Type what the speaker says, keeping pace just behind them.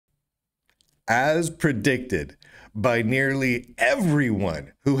as predicted by nearly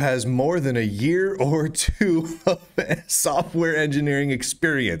everyone who has more than a year or two of software engineering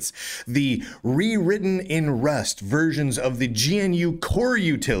experience, the rewritten in Rust versions of the GNU Core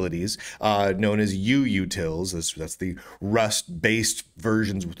Utilities, known as uutils, that's the Rust-based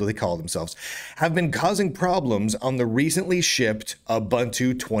versions, what they call themselves, have been causing problems on the recently shipped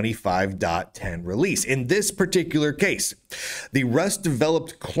Ubuntu 25.10 release. In this particular case, the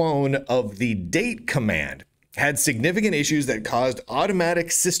Rust-developed clone of the date command had significant issues that caused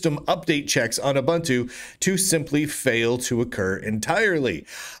automatic system update checks on Ubuntu to simply fail to occur entirely.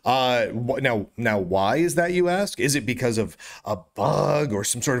 Now, why is that, you ask? Is it because of a bug or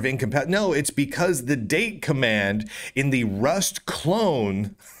some sort of incompatibility? No, it's because the date command in the Rust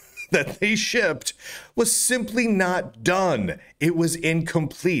clone that they shipped was simply not done. It was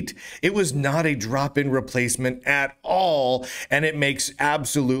incomplete. It was not a drop-in replacement at all, and it makes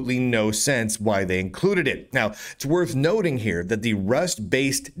absolutely no sense why they included it. Now, it's worth noting here that the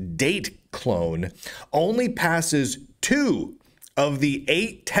Rust-based date clone only passes 2 of the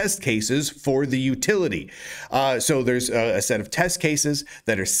 8 test cases for the utility. So there's a set of test cases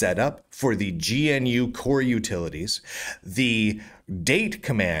that are set up for the GNU Core Utilities. The date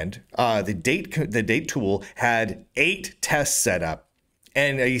command, the date tool had 8 tests set up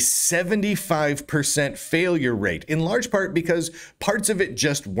and a 75% failure rate, in large part because parts of it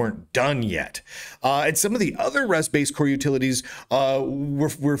just weren't done yet. And some of the other Rust-based core utilities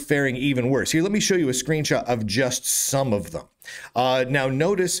were faring even worse. Here, let me show you a screenshot of just some of them. Now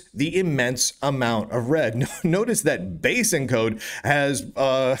notice the immense amount of red. Notice that base encode has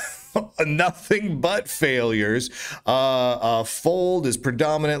nothing but failures. Fold is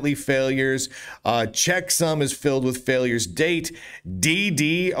predominantly failures. Checksum is filled with failures. Date,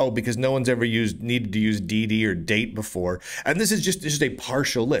 DD, oh, because no one's ever needed to use DD or date before. And this is just a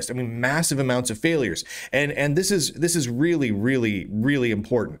partial list. I mean, massive amounts of failures. And this is really, really, really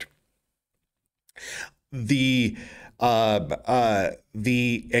important. The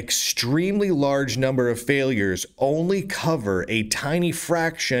extremely large number of failures only cover a tiny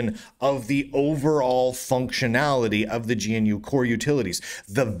fraction of the overall functionality of the GNU Core Utilities.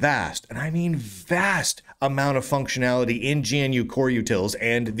 The vast, and I mean vast, amount of functionality in GNU Core Utils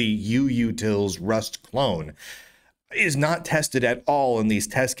and the uutils Rust clone is not tested at all in these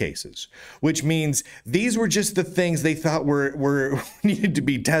test cases, which means these were just the things they thought were needed to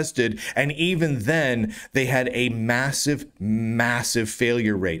be tested, and even then they had a massive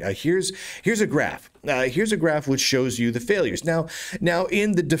failure rate. Here's a graph. Here's a graph which shows you the failures. Now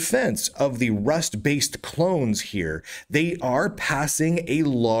in the defense of the Rust-based clones here, they are passing a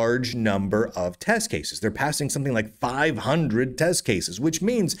large number of test cases. They're passing something like 500 test cases, which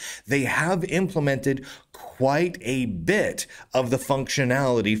means they have implemented quite a bit of the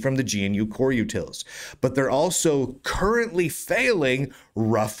functionality from the GNU Core Utils. But they're also currently failing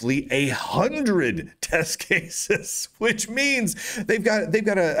roughly 100 test cases, which means they've got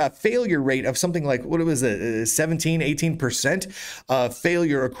a failure rate of something like, what was it, 17-18%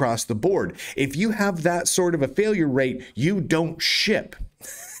 failure across the board. If you have that sort of a failure rate, you don't ship.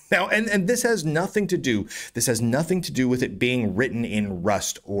 Now, and this has nothing to do with it being written in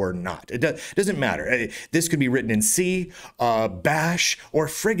Rust or not. It doesn't matter. This could be written in C, Bash, or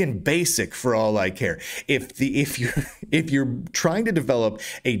friggin' BASIC for all I care. If you're trying to develop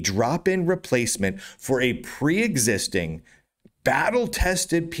a drop-in replacement for a pre-existing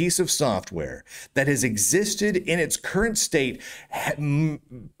battle-tested piece of software that has existed in its current state,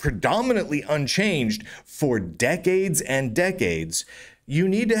 predominantly unchanged for decades and decades, you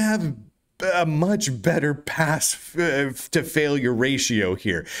need to have a much better pass to failure ratio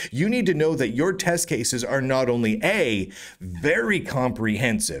here. You need to know that your test cases are not only very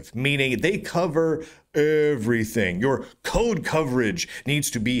comprehensive, meaning they cover everything. Your code coverage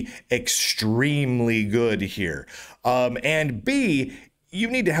needs to be extremely good here. And B, you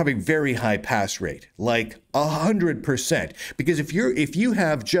need to have a very high pass rate, like 100%. Because if you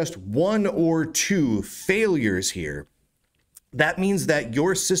have just 1 or 2 failures here, that means that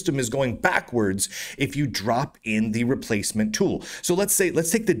your system is going backwards if you drop in the replacement tool. So let's take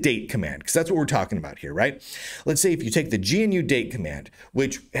the date command, because that's what we're talking about here, right? Let's say if you take the GNU date command,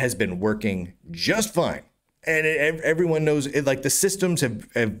 which has been working just fine, and everyone knows it, like the systems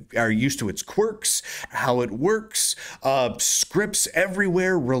are used to its quirks, how it works. Scripts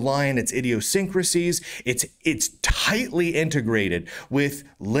everywhere rely on its idiosyncrasies. It's tightly integrated with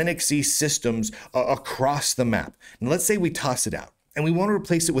Linuxy systems across the map. And let's say we toss it out and we want to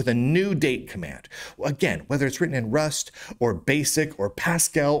replace it with a new date command. Again, whether it's written in Rust or BASIC or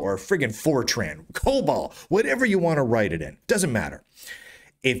Pascal or friggin' Fortran, COBOL, whatever you want to write it in, doesn't matter.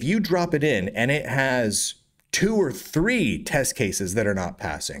 if you drop it in and it has 2 or 3 test cases that are not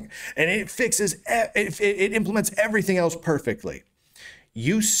passing, and it fixes, it implements everything else perfectly,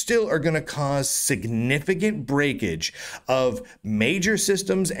 you still are going to cause significant breakage of major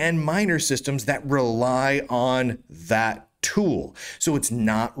systems and minor systems that rely on that tool. So it's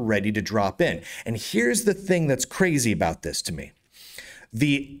not ready to drop in. And here's the thing that's crazy about this to me.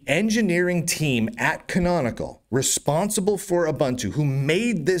 The engineering team at Canonical, responsible for Ubuntu, who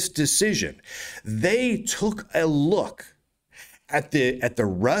made this decision, they took a look at the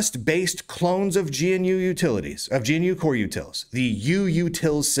Rust-based clones of GNU utilities, of GNU Core Utils, the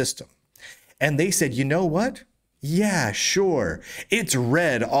uutils system. And they said, you know what? Yeah, sure. It's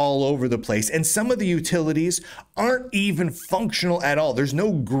red all over the place. And some of the utilities aren't even functional at all. There's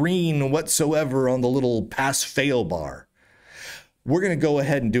no green whatsoever on the little pass-fail bar. We're going to go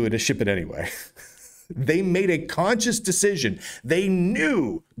ahead and do it to ship it anyway. They made a conscious decision. They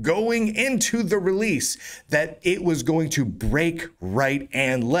knew going into the release that it was going to break right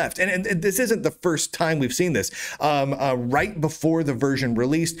and left. And this isn't the first time we've seen this. Right before the version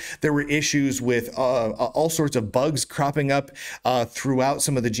released, there were issues with all sorts of bugs cropping up throughout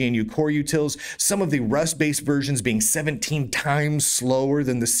some of the GNU Core Utils, some of the Rust-based versions being 17 times slower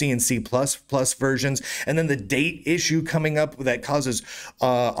than the C and C++ versions, and then the date issue coming up that causes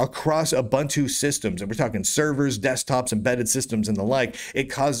across Ubuntu systems, and we're talking servers, desktops, embedded systems, and the like, it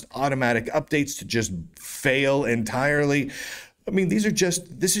caused automatic updates to just fail entirely. I mean, this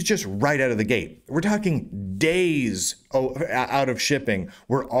is just right out of the gate. We're talking days out of shipping.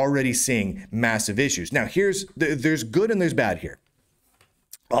 We're already seeing massive issues. Now, there's good and there's bad here.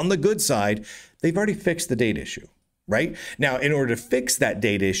 On the good side, they've already fixed the date issue. Right? Now, in order to fix that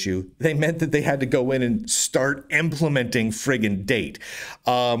date issue, they meant that they had to go in and start implementing friggin' date,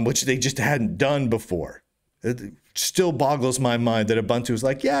 which they just hadn't done before. It still boggles my mind that Ubuntu is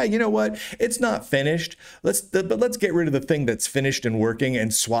like, yeah, you know what? It's not finished. But let's get rid of the thing that's finished and working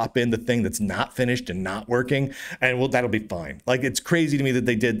and swap in the thing that's not finished and not working, and well, that'll be fine. Like, it's crazy to me that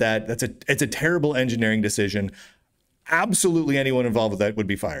they did that. It's a terrible engineering decision. Absolutely anyone involved with that would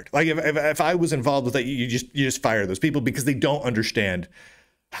be fired. Like if I was involved with that, you just fire those people because they don't understand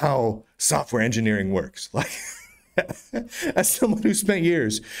how software engineering works. Like as someone who spent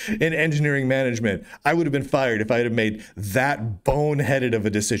years in engineering management, I would have been fired if I had made that boneheaded of a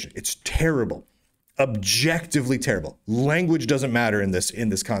decision. It's terrible, objectively terrible. Language doesn't matter in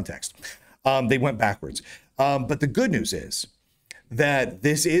this context. They went backwards. But the good news is that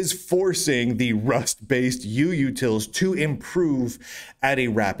this is forcing the Rust-based uutils to improve at a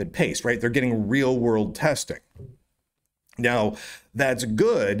rapid pace, right? They're getting real-world testing. Now, that's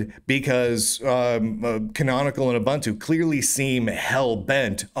good because Canonical and Ubuntu clearly seem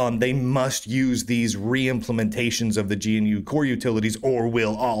hell-bent on they must use these re-implementations of the GNU Core utilities or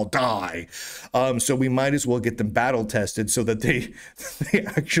we'll all die. So we might as well get them battle-tested so that they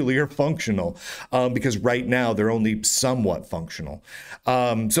actually are functional, because right now they're only somewhat functional.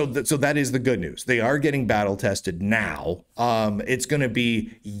 So that is the good news. They are getting battle-tested now. It's going to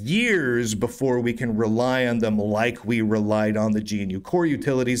be years before we can rely on them like we relied on the GNU Core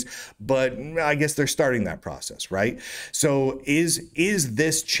utilities, but I guess they're starting that process, right? So is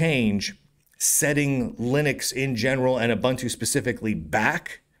this change setting Linux in general and Ubuntu specifically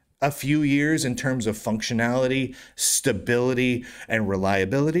back a few years in terms of functionality, stability, and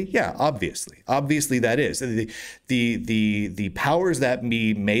reliability? Yeah, obviously. Obviously that is. The powers that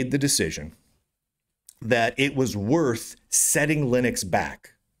be made the decision that it was worth setting Linux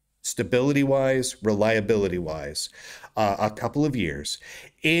back, stability-wise, reliability-wise, a couple of years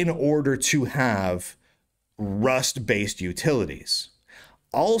in order to have Rust-based utilities.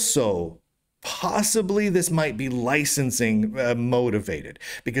 Also, possibly this might be licensing motivated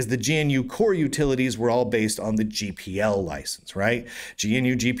because the GNU Core utilities were all based on the GPL license, right?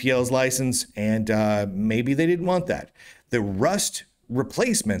 GNU GPL's license, and maybe they didn't want that. The Rust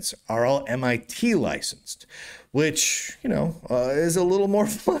replacements are all MIT licensed, which, you know, is a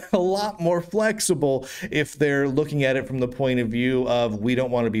lot more flexible if they're looking at it from the point of view of we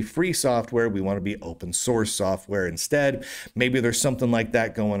don't want to be free software, we want to be open source software instead. Maybe there's something like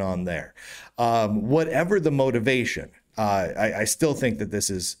that going on there. Whatever the motivation, I still think that this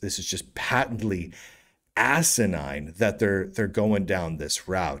is just patently asinine that they're going down this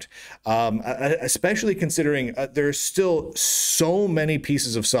route, especially considering there's still so many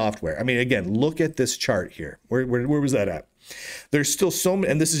pieces of software. I mean, again, look at this chart here. Where was that at? There's still so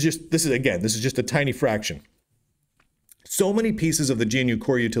many, and this is just a tiny fraction. So many pieces of the GNU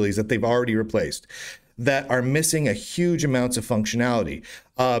Core utilities that they've already replaced that are missing a huge amounts of functionality,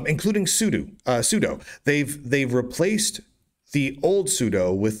 including sudo. They've replaced the old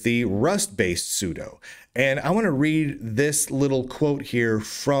sudo with the Rust-based sudo. And I want to read this little quote here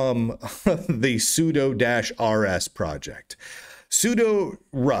from the sudo-rs project. Sudo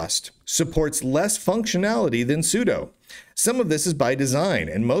Rust supports less functionality than sudo. Some of this is by design.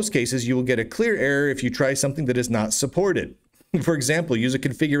 In most cases, you will get a clear error if you try something that is not supported. For example, use a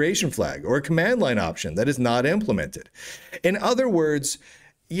configuration flag or a command line option that is not implemented. In other words,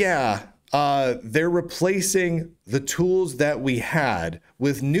 yeah, they're replacing the tools that we had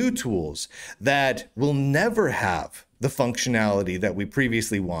with new tools that will never have the functionality that we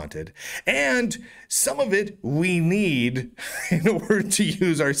previously wanted. And some of it we need in order to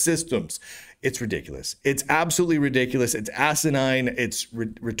use our systems. It's ridiculous. It's absolutely ridiculous. It's asinine. It's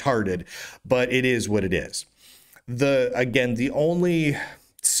retarded, but it is what it is. Again, the only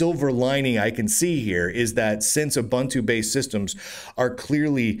silver lining I can see here is that since Ubuntu-based systems are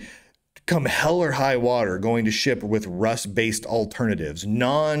clearly come hell or high water going to ship with Rust-based alternatives,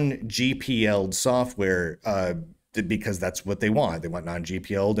 non-GPL'd software, because that's what they want. They want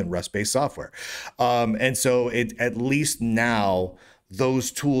non-GPL'd and Rust-based software. And so at least now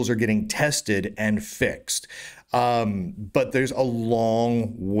those tools are getting tested and fixed. But there's a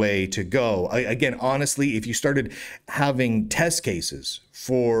long way to go. Again, honestly, if you started having test cases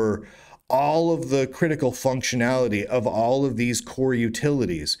for all of the critical functionality of all of these core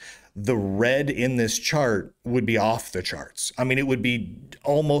utilities, the red in this chart would be off the charts. I mean, it would be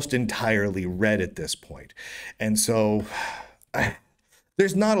almost entirely red at this point. And so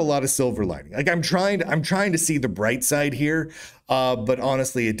there's not a lot of silver lining. Like I'm trying to see the bright side here, but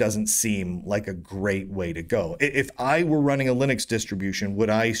honestly, it doesn't seem like a great way to go. If I were running a Linux distribution, would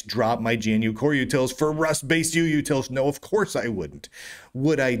I drop my GNU Core Utils for Rust-based uutils? No, of course I wouldn't.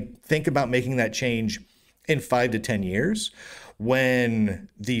 Would I think about making that change in 5 to 10 years when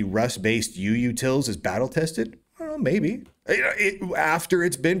the Rust-based uutils is battle tested? I don't know, maybe. After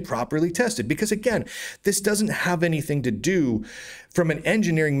it's been properly tested. Because again, this doesn't have anything to do, from an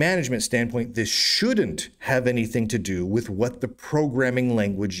engineering management standpoint, this shouldn't have anything to do with what the programming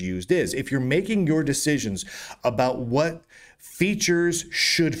language used is. If you're making your decisions about what features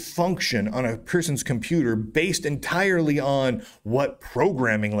should function on a person's computer based entirely on what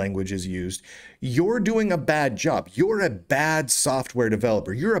programming language is used, you're doing a bad job. You're a bad software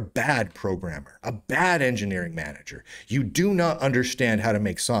developer. You're a bad programmer, a bad engineering manager. You do not understand how to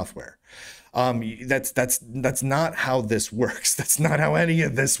make software. That's not how this works. That's not how any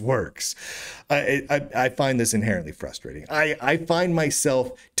of this works. I find this inherently frustrating. I find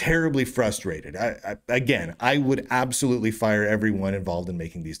myself terribly frustrated. Again, I would absolutely fire everyone involved in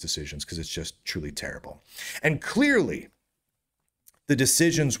making these decisions because it's just truly terrible. And clearly, the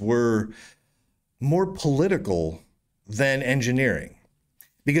decisions were more political than engineering.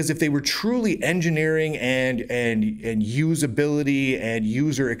 Because if they were truly engineering and usability and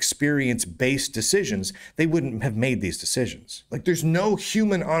user experience based decisions, they wouldn't have made these decisions. Like there's no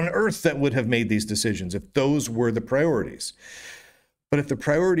human on earth that would have made these decisions if those were the priorities. But if the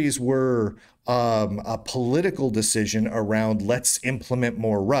priorities were a political decision around let's implement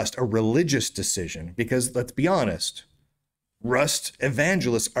more Rust, a religious decision, because let's be honest, Rust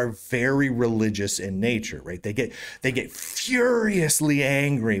evangelists are very religious in nature, right? They get furiously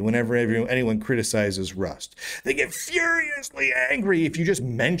angry whenever anyone criticizes Rust. They get furiously angry if you just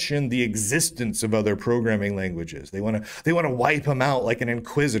mention the existence of other programming languages. They want to wipe them out like an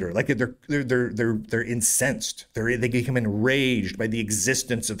inquisitor, like they're incensed. They become enraged by the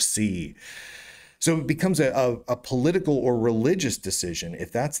existence of C. So it becomes a political or religious decision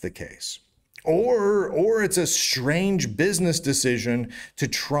if that's the case. Or it's a strange business decision to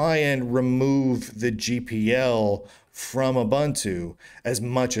try and remove the GPL from Ubuntu as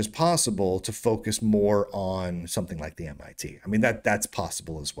much as possible to focus more on something like the MIT. I mean, that's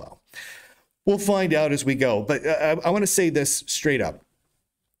possible as well. We'll find out as we go. But I want to say this straight up.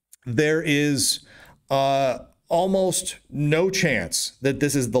 There is almost no chance that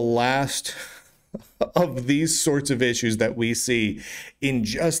this is the last of these sorts of issues that we see in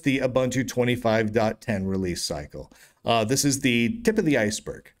just the Ubuntu 25.10 release cycle. This is the tip of the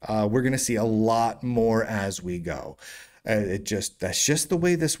iceberg. We're going to see a lot more as we go. That's just the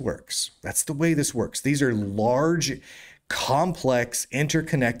way this works. That's the way this works. These are large, complex,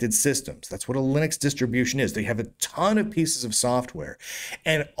 interconnected systems. That's what a Linux distribution is. They have a ton of pieces of software,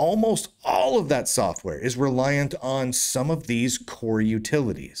 and almost all of that software is reliant on some of these core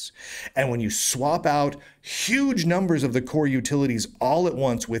utilities. And when you swap out huge numbers of the core utilities all at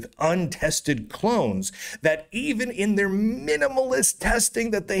once with untested clones that even in their minimalist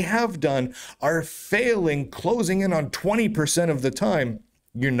testing that they have done are failing, closing in on 20% of the time,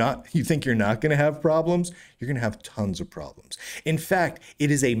 You think you're not going to have problems? You're going to have tons of problems. In fact, it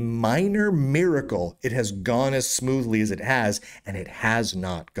is a minor miracle it has gone as smoothly as it has, and it has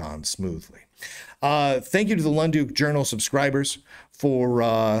not gone smoothly. Thank you to the Lunduke Journal subscribers for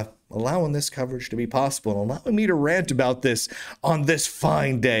allowing this coverage to be possible and allowing me to rant about this on this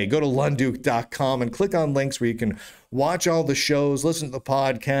fine day. Go to lunduke.com and click on links where you can watch all the shows, listen to the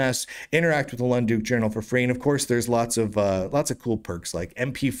podcasts, interact with the Lunduke Journal for free. And of course, there's lots of cool perks like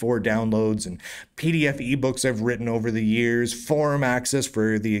MP4 downloads and PDF ebooks I've written over the years, forum access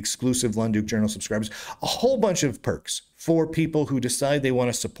for the exclusive Lunduke Journal subscribers, a whole bunch of perks for people who decide they want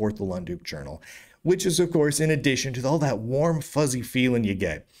to support the Lunduke Journal, which is, of course, in addition to all that warm, fuzzy feeling you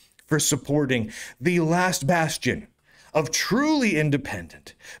get for supporting the last bastion of truly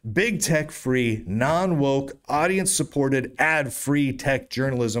independent, big tech-free, non-woke, audience-supported, ad-free tech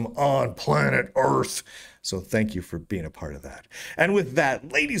journalism on planet Earth. So thank you for being a part of that. And with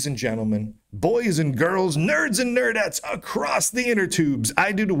that, ladies and gentlemen, boys and girls, nerds and nerdettes across the inner tubes,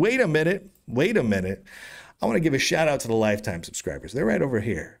 wait a minute. I want to give a shout out to the lifetime subscribers. They're right over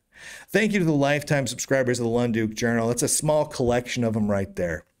here. Thank you to the lifetime subscribers of the Lunduke Journal. It's a small collection of them right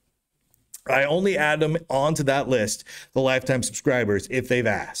there. I only add them onto that list, the lifetime subscribers, if they've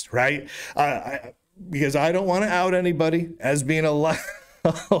asked, right? Because I don't want to out anybody as being a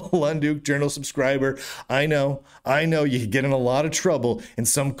Lunduke Journal subscriber. I know you could get in a lot of trouble in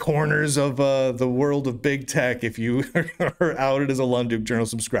some corners of the world of big tech if you are outed as a Lunduke Journal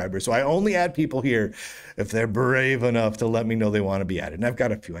subscriber. So I only add people here if they're brave enough to let me know they want to be added. And I've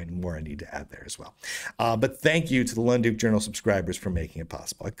got a few more I need to add there as well. But thank you to the Lunduke Journal subscribers for making it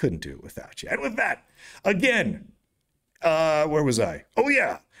possible. I couldn't do it without you. And with that, again, where was I? Oh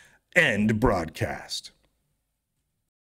yeah, end broadcast.